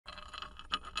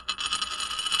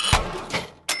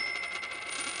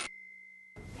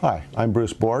Hi, I'm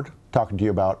Bruce Board, talking to you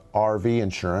about RV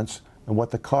insurance and what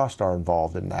the costs are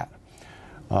involved in that.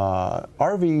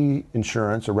 RV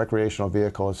insurance, a recreational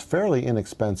vehicle, is fairly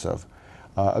inexpensive.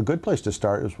 A good place to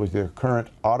start is with your current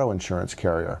auto insurance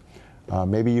carrier.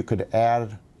 Maybe you could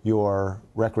add your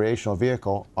recreational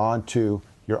vehicle onto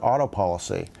your auto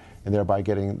policy and thereby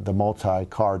getting the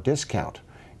multi-car discount.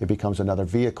 It becomes another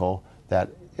vehicle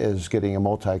that is getting a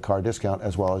multi-car discount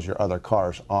as well as your other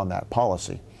cars on that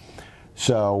policy.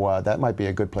 So that might be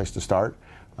a good place to start.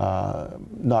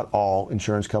 Not all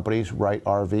insurance companies write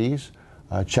RVs.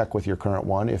 Check with your current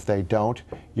one. If they don't,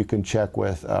 you can check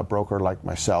with a broker like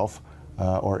myself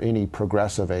or any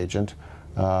Progressive agent.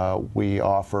 We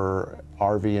offer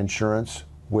RV insurance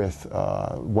with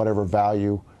whatever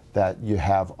value that you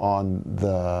have on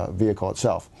the vehicle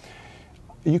itself.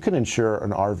 You can insure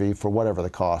an RV for whatever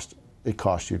it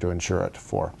costs you to insure it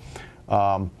for.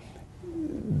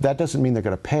 That doesn't mean they're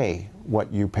going to pay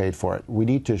what you paid for it. We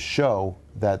need to show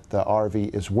that the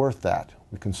RV is worth that.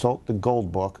 We consult the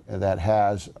Gold Book that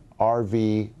has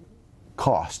RV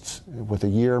costs. With a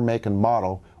year, make, and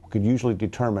model, we can usually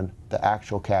determine the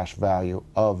actual cash value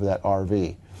of that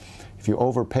RV. If you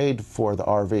overpaid for the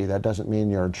RV, that doesn't mean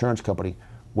your insurance company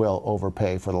will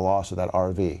overpay for the loss of that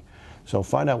RV. So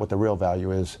find out what the real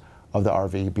value is of the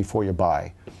RV before you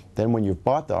buy. Then when you've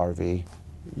bought the RV,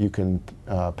 you can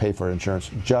pay for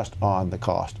insurance just on the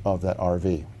cost of that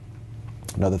RV.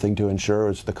 Another thing to insure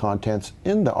is the contents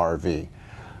in the RV.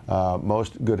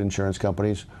 Most good insurance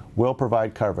companies will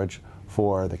provide coverage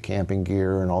for the camping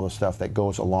gear and all the stuff that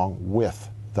goes along with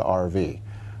the RV.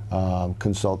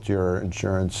 Consult your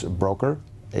insurance broker,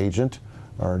 agent,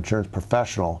 or insurance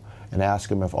professional and ask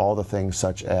them if all the things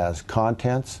such as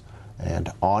contents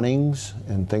and awnings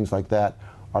and things like that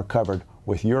are covered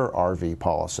with your RV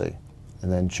policy.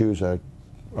 And then choose an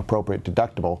appropriate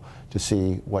deductible to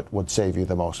see what would save you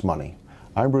the most money.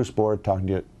 I'm Bruce Board, talking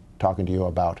to you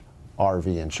about RV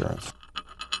insurance.